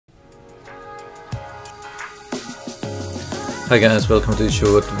Hi guys, welcome to the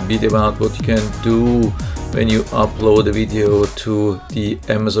short video about what you can do when you upload a video to the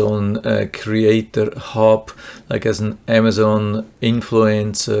Amazon Creatorhub, like as an Amazon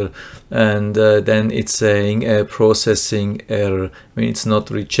influencer, and then it's saying processing error. I mean, it's not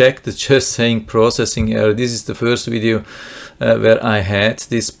rejected, just saying processing error. This is the first video where I had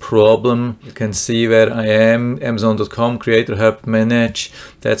this problem. You can see where I am, Amazon.com, Creatorhub, manage.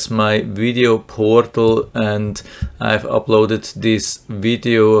 That's my video portal, and I've uploaded this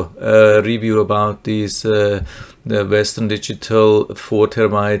video review about this the Western Digital 4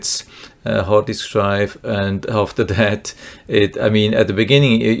 terabytes hard disk drive, and after that I mean at the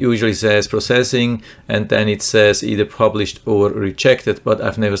beginning it usually says processing and then it says either published or rejected, but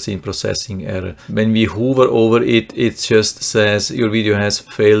I've never seen processing error. When we hover over it, it just says your video has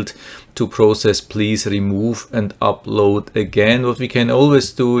failed to process, please remove and upload again. What we can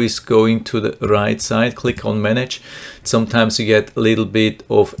always do is going to the right side, click on manage. Sometimes you get a little bit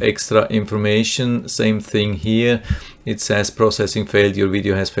of extra information. Same thing here. It says processing failed, your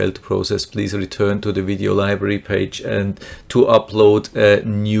video has failed to process, please return to the video library page and to upload a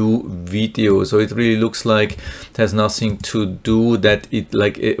new video. So it really looks like it has nothing to do that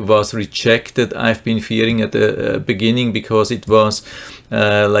it was rejected. I've been fearing at the beginning because it was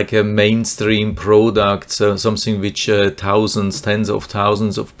like a mainstream product, so something which thousands, tens of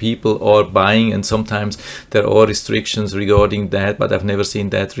thousands of people are buying, and sometimes there are restrictions regarding that, but I've never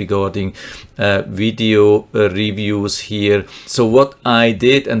seen that regarding video reviews here. So what I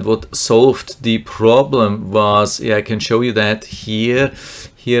did and what solved the problem was, I can show you that here.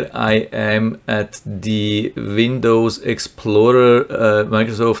 Here I am at the Windows Explorer,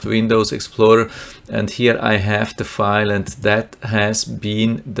 Microsoft Windows Explorer, and here I have the file, and that has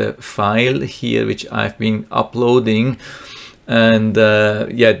been the file here which I've been uploading. And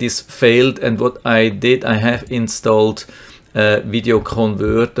yeah, this failed, and what I did, I have installed video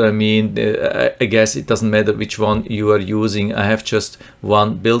converter. I mean, I guess it doesn't matter which one you are using. I have just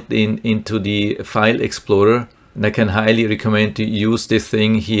one built into the file explorer, and I can highly recommend to use this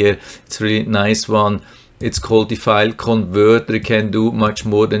thing here. It's a really nice one. It's called the file converter. It can do much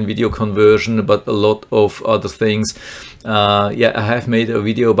more than video conversion, but a lot of other things. Yeah, I have made a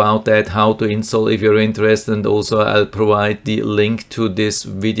video about that, how to install if you're interested, and also I'll provide the link to this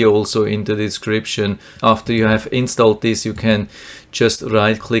video also in the description. After you have installed this, you can just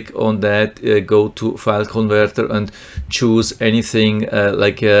right click on that, go to file converter and choose anything.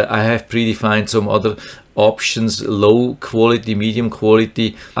 I have predefined some other options, low quality, medium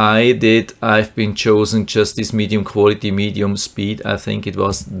quality. I've been chosen just this medium quality, medium speed. I think it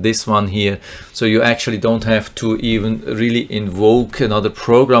was this one here. So you actually don't have to even really invoke another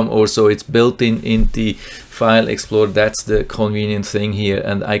program, or so it's built in the file explorer. That's the convenient thing here,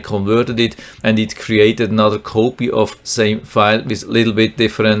 and I converted it, and it created another copy of same file with a little bit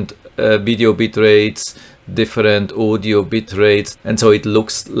different video bit rates, different audio bit rates, and so it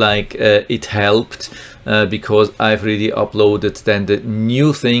looks like it helped because I've really uploaded then the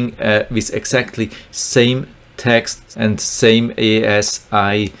new thing with exactly same text and same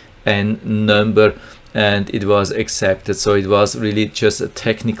ASIN number, and it was accepted. So it was really just a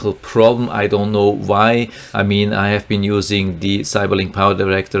technical problem. I don't know why. I mean, I have been using the Cyberlink Power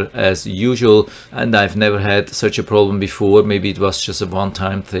Director as usual, and I've never had such a problem before. Maybe it was just a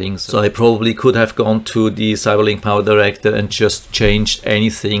one-time thing. So I probably could have gone to the Cyberlink Power Director and just changed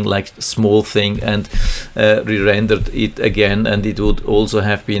anything, like small thing, and re-rendered it again, and it would also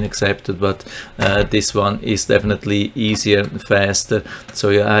have been accepted. But this one is definitely easier and faster. So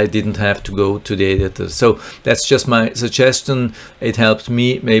yeah, I didn't have to go to the editor. So that's just my suggestion. It helped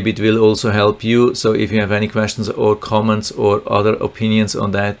me, maybe it will also help you. So if you have any questions or comments or other opinions on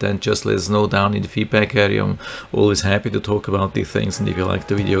that, then just let us know down in the feedback area. I'm always happy to talk about these things, and if you like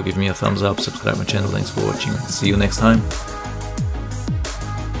the video, give me a thumbs up, subscribe my channel. Thanks for watching, see you next time.